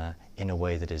 power, honour in a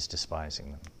way that is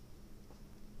despising them.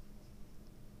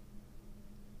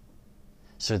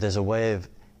 So there's a way of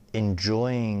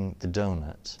enjoying the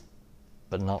donut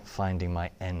but not finding my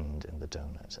end in the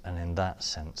donut, and in that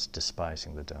sense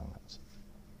despising the donut.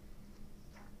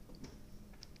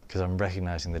 Because I'm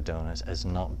recognizing the donut as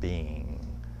not being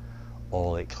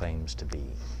all it claims to be.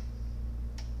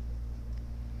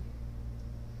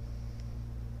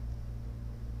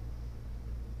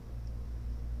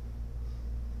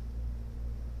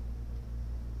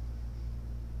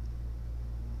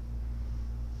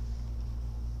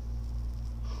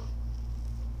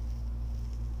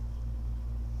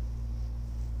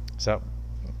 Does that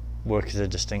work as a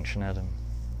distinction, Adam?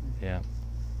 Yeah.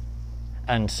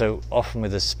 And so often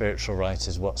with the spiritual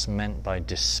writers, what's meant by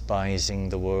despising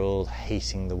the world,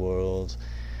 hating the world,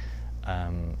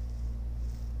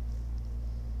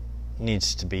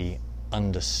 needs to be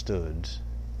understood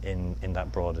in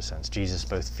that broader sense. Jesus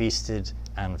both feasted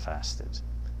and fasted,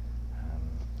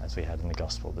 as we had in the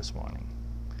Gospel this morning.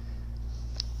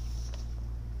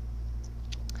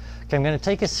 Okay, I'm going to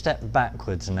take a step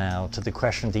backwards now to the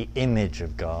question of the image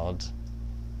of God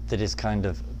that is kind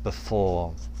of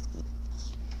before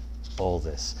all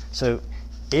this. So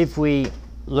if we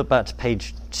look back to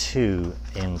page 2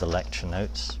 in the lecture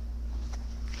notes,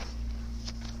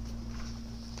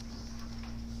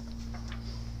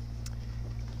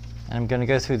 and I'm going to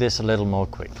go through this a little more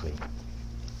quickly.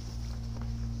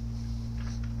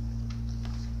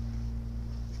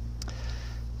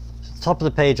 So at the top of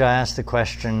the page I asked the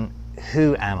question,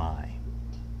 who am I?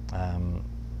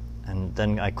 And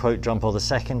then I quote John Paul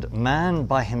II, man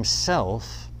by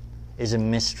himself is a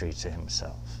mystery to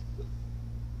himself.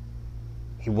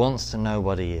 He wants to know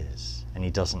what he is, and he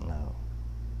doesn't know.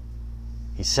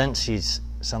 He senses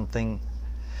something.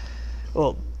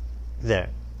 Well, there.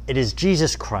 It is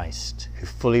Jesus Christ who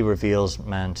fully reveals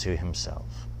man to himself.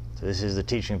 So this is the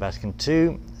teaching of Vatican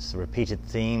II. It's the repeated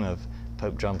theme of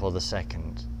Pope John Paul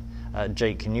II.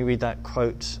 Jake, can you read that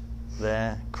quote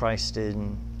there? Christ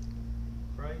in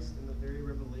the very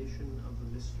revelation of the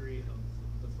mystery of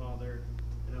the Father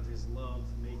and of his love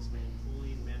makes man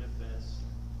fully manifest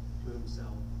to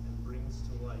himself and brings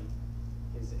to light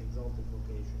his exalted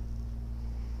vocation.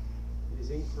 It is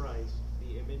in Christ,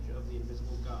 the image of the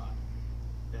invisible God,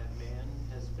 that man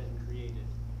has been created,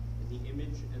 in the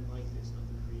image and likeness of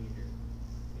the Creator.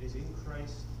 It is in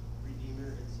Christ, Redeemer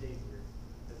and Savior,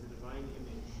 that the divine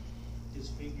image,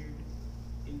 disfigured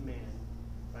in man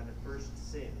by the first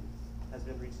sin, has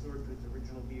been restored to its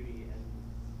original beauty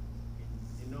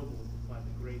and ennobled by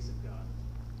the grace of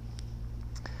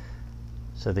God.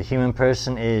 So the human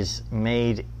person is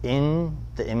made in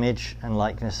the image and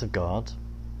likeness of God,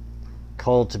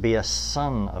 called to be a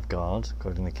son of God,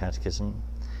 according to the Catechism,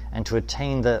 and to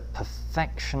attain the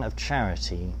perfection of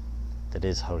charity that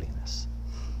is holiness.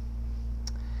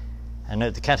 And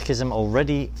note the Catechism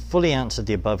already fully answered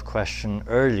the above question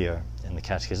earlier in the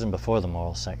Catechism, before the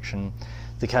moral section.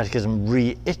 The Catechism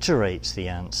reiterates the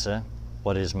answer,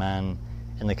 what is man,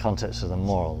 in the context of the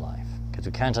moral life. Because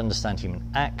we can't understand human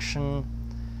action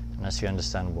unless we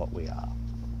understand what we are.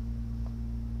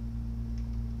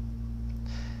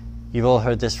 You've all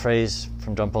heard this phrase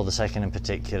from John Paul II in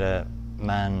particular,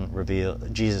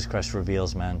 Jesus Christ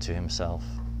reveals man to himself.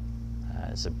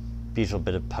 It's a beautiful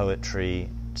bit of poetry.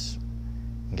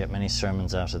 You can get many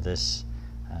sermons out of this.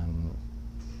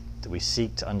 That we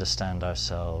seek to understand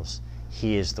ourselves.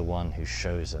 He is the one who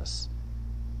shows us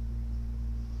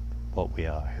what we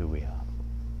are, who we are.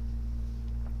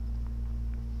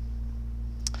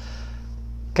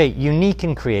 Okay, unique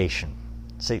in creation.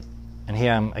 See, and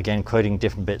here I'm again quoting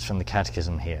different bits from the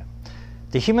Catechism here.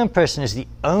 The human person is the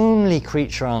only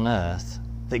creature on earth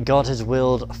that God has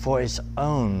willed for its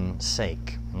own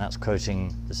sake. And that's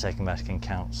quoting the Second Vatican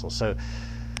Council. So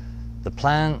the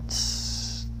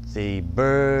plants, the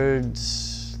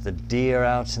birds, the deer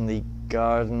out in the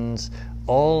gardens,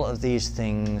 all of these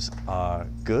things are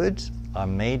good, are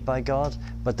made by God,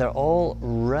 but they're all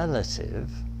relative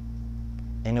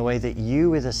in a way that you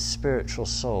with a spiritual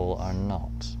soul are not.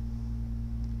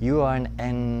 You are an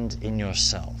end in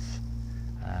yourself.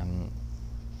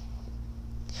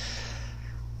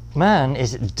 Man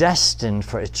is destined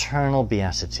for eternal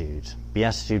beatitude.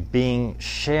 Beatitude being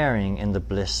sharing in the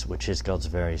bliss which is God's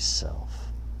very self.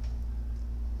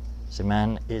 So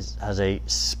man has a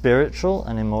spiritual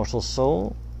and immortal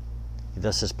soul. He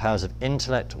thus has powers of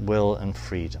intellect, will, and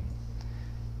freedom.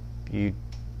 You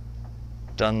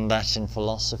done that in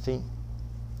philosophy?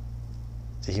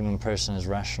 The human person is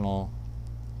rational?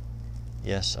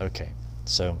 Yes? Okay.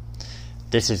 So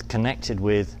this is connected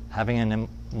with having an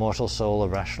immortal soul, a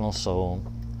rational soul.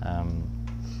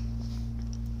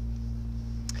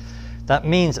 That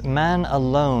means man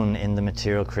alone in the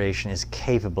material creation is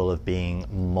capable of being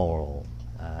moral,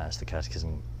 as the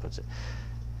Catechism puts it.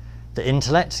 The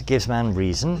intellect gives man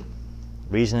reason.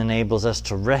 Reason enables us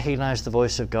to recognize the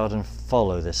voice of God and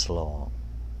follow this law.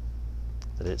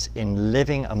 That it's in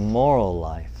living a moral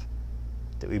life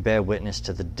that we bear witness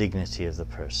to the dignity of the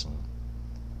person.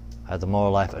 How the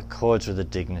moral life accords with the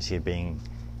dignity of being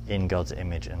in God's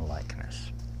image and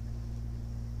likeness.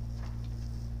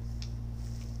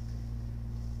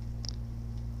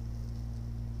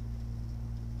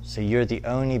 So you're the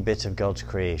only bit of God's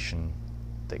creation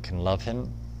that can love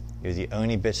Him. You're the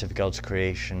only bit of God's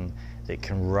creation that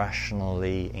can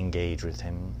rationally engage with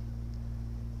Him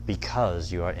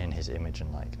because you are in His image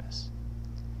and likeness.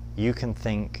 You can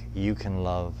think, you can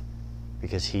love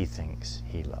because He thinks,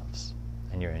 He loves,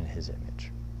 and you're in His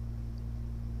image.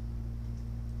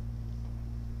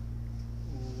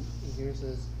 Here it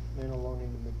says, men alone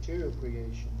in the material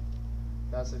creation.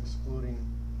 That's excluding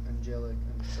angelic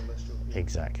and celestial beings.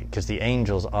 Exactly, because the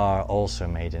angels are also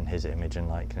made in His image and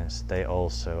likeness. They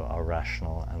also are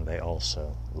rational and they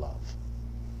also love.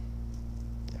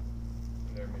 Yeah.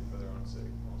 And they're made for their own sake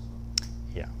also.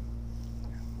 Yeah.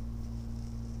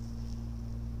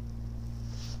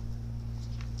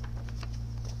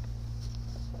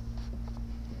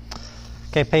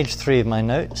 Okay, page 3 of my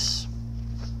notes.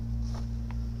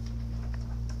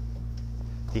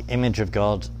 The image of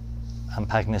God,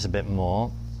 unpacking this a bit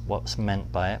more, what's meant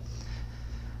by it.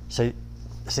 So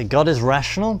God is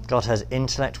rational, God has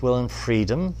intellect, will, and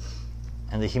freedom,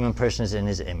 and the human person is in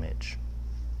His image.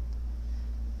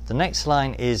 The next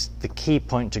line is the key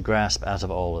point to grasp out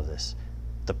of all of this.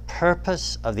 The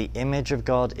purpose of the image of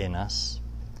God in us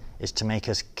is to make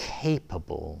us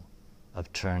capable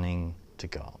of turning to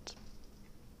God.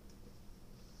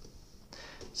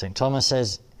 St. Thomas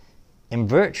says, in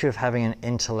virtue of having an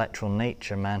intellectual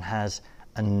nature, man has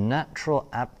a natural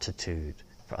aptitude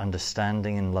for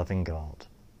understanding and loving God.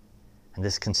 And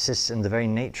this consists in the very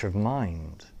nature of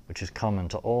mind, which is common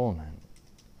to all men.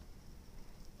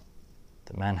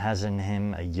 That man has in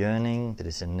him a yearning that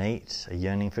is innate, a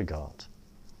yearning for God.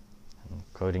 And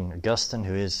quoting Augustine,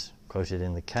 who is quoted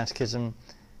in the Catechism,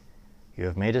 you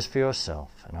have made us for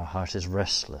yourself, and our heart is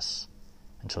restless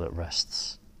until it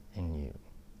rests in you.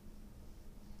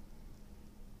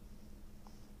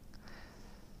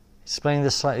 Explaining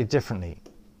this slightly differently,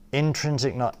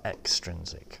 intrinsic, not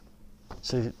extrinsic.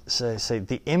 So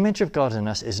the image of God in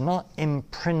us is not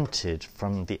imprinted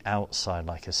from the outside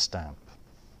like a stamp.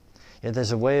 Yet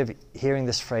there's a way of hearing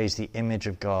this phrase, the image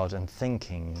of God, and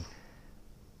thinking,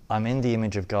 I'm in the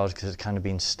image of God because it's kind of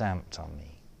been stamped on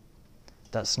me.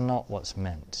 That's not what's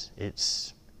meant.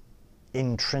 It's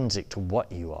intrinsic to what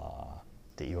you are,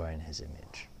 that you are in His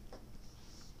image.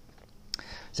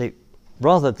 So,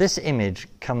 rather, this image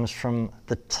comes from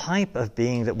the type of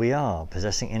being that we are,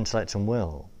 possessing intellect and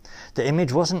will. The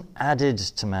image wasn't added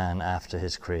to man after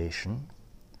his creation.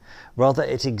 Rather,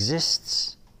 it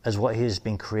exists as what he has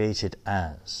been created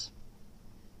as.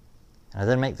 And I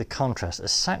then make the contrast. A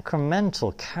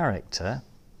sacramental character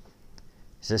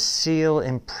is a seal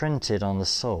imprinted on the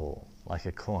soul, like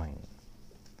a coin,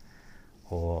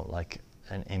 or like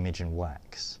an image in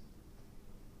wax.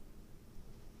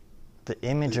 The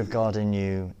image of God in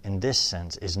you, in this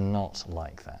sense, is not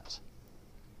like that.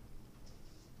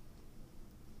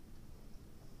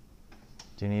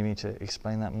 Do you need me to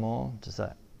explain that more? Does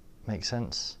that make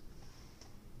sense?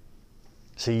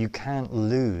 So you can't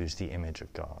lose the image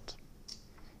of God.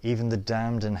 Even the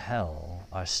damned in hell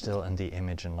are still in the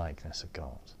image and likeness of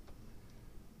God.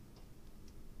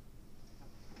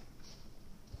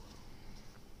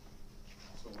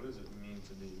 So what does it mean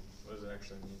to be, what does it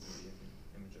actually mean to be in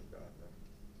the image of God then?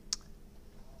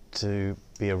 To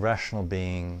be a rational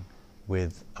being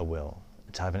with a will.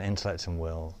 To have an intellect and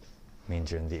will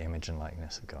means you're in the image and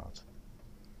likeness of God.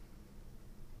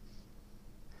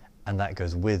 And that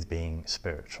goes with being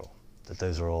spiritual. That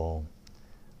those are all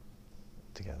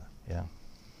together, yeah?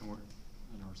 And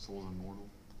our soul's immortal.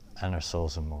 And our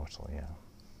soul's immortal, yeah.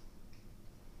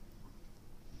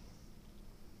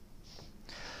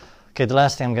 Okay, the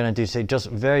last thing I'm going to do is just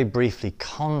very briefly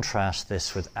contrast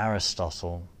this with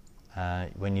Aristotle.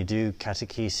 When you do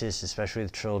catechesis, especially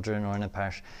with children or in a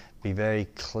parish, be very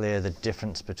clear the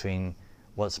difference between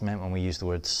what's meant when we use the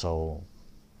word soul.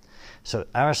 So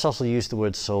Aristotle used the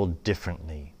word soul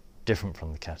differently, different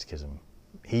from the Catechism.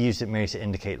 He used it merely to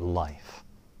indicate life.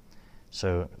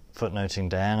 So footnoting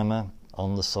Dianima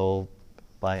on the soul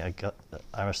by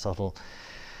Aristotle,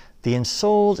 the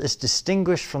ensouled is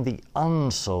distinguished from the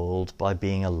unsouled by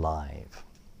being alive.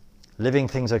 Living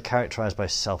things are characterized by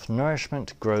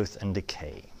self-nourishment, growth, and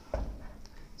decay.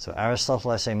 So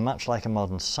Aristotle, I say, much like a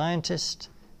modern scientist,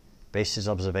 based his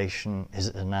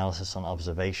analysis on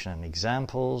observation and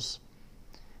examples,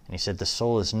 And he said the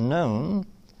soul is known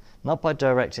not by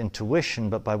direct intuition,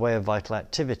 but by way of vital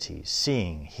activities,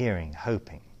 seeing, hearing,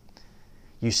 hoping.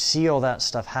 You see all that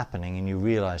stuff happening and you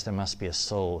realize there must be a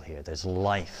soul here. There's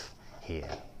life here.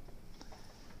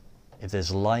 If there's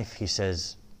life, he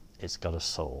says, it's got a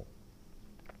soul.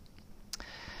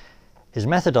 His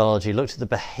methodology looked at the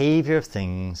behavior of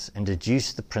things and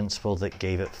deduced the principle that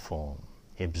gave it form.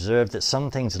 He observed that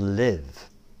some things live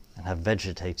and have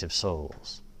vegetative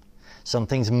souls. Some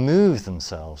things move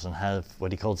themselves and have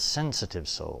what he called sensitive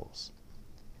souls.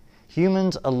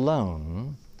 Humans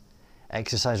alone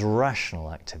exercise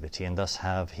rational activity and thus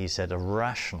have, he said, a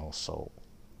rational soul.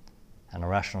 And a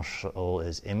rational soul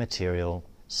is immaterial,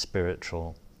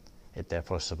 spiritual. It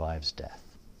therefore survives death.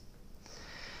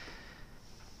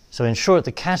 So in short,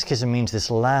 the Catechism means this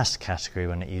last category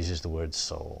when it uses the word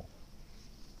soul.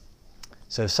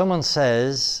 So if someone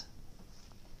says,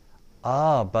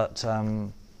 but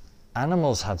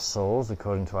animals have souls,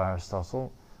 according to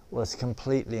Aristotle, well, it's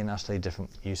completely and utterly different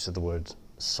use of the word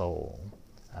soul.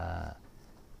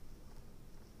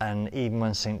 And even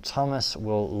when St. Thomas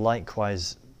will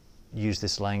likewise use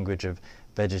this language of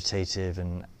vegetative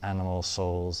and animal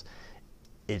souls,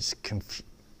 it's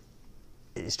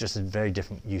just a very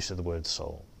different use of the word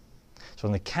soul. So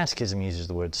when the Catechism uses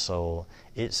the word soul,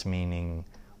 it's meaning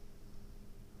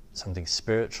something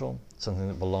spiritual, something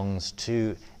that belongs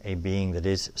to a being that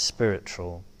is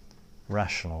spiritual,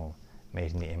 rational,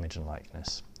 made in the image and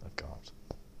likeness of God.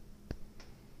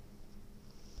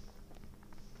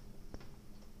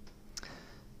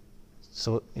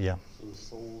 So, yeah. So the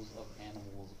souls of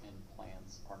animals and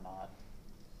plants are not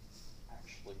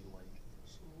actually like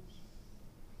souls?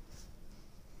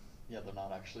 Yeah, they're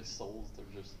not actually souls,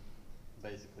 they're just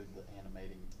basically the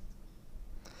animating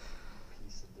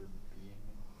piece of their being.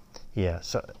 Yeah,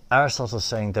 so Aristotle's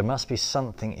saying there must be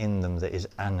something in them that is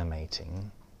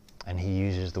animating, and he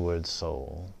uses the word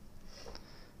soul.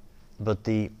 But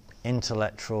the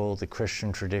intellectual, the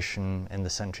Christian tradition in the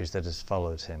centuries that has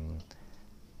followed him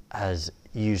has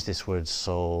used this word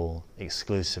soul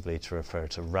exclusively to refer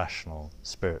to rational,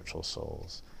 spiritual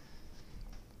souls.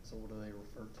 So what do they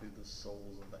refer to, the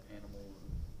souls of the animals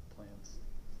and plants?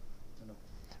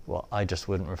 Well, I just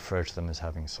wouldn't refer to them as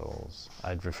having souls.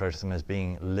 I'd refer to them as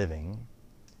being living,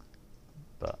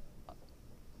 but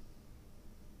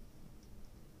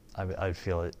I'd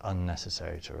feel it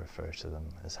unnecessary to refer to them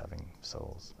as having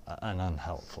souls, and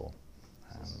unhelpful.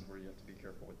 So this is where you have to be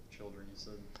careful with children, you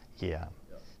said? Yeah.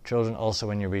 Children, also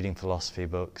when you're reading philosophy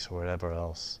books or whatever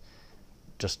else,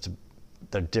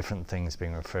 there are different things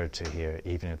being referred to here,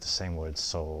 even if the same word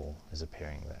soul is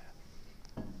appearing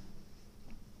there.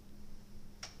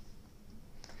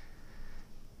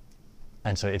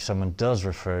 And so if someone does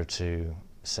refer to,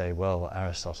 say, well,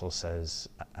 Aristotle says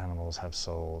animals have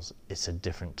souls, it's a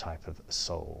different type of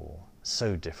soul,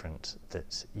 so different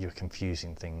that you're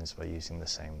confusing things by using the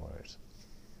same word.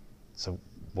 So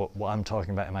what I'm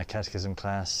talking about in my catechism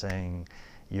class, saying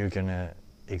you're going to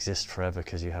exist forever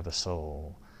because you have a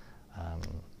soul,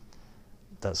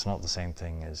 that's not the same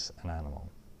thing as an animal.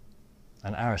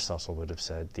 And Aristotle would have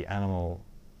said the animal,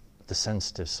 the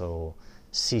sensitive soul,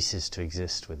 ceases to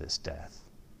exist with its death,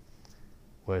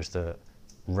 whereas the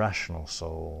rational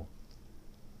soul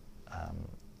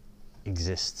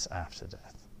exists after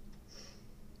death.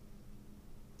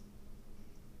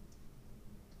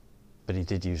 But he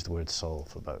did use the word soul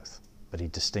for both. But he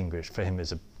distinguished, for him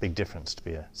there's a big difference to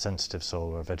be a sensitive soul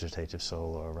or a vegetative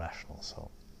soul or a rational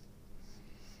soul.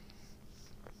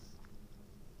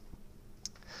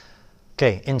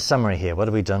 Okay, in summary here, what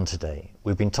have we done today?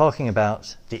 We've been talking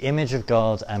about the image of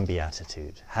God and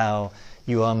beatitude, how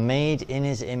you are made in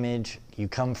his image, you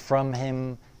come from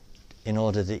him in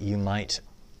order that you might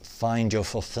find your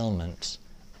fulfillment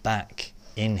back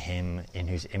in him, in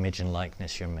whose image and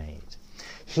likeness you're made.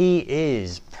 He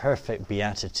is perfect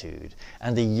beatitude,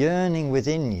 and the yearning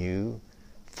within you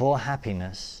for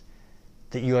happiness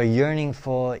that you are yearning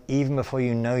for even before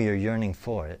you know you're yearning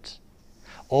for it,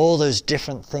 all those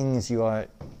different things you are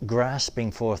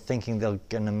grasping for, thinking they're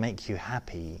going to make you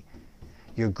happy,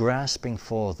 you're grasping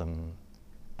for them,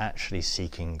 actually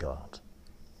seeking God.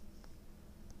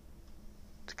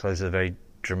 To close with a very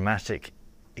dramatic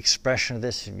expression of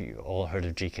this, you all heard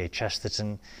of G.K.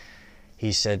 Chesterton.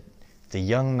 He said, the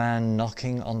young man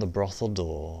knocking on the brothel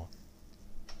door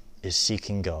is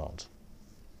seeking God,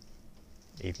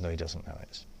 even though he doesn't know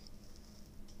it.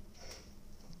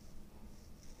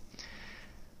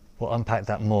 We'll unpack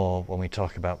that more when we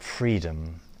talk about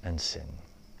freedom and sin. In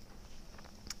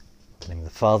the name of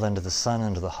the Father, and of the Son,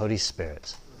 and of the Holy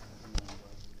Spirit.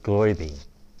 Glory be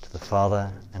to the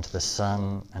Father, and to the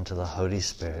Son, and to the Holy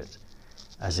Spirit,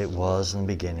 as it was in the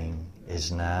beginning,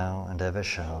 is now, and ever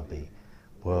shall be,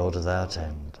 world without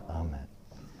end. Amen.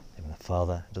 In the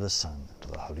Father, and to the Son, and to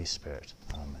the Holy Spirit.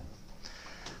 Amen.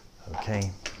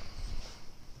 Okay.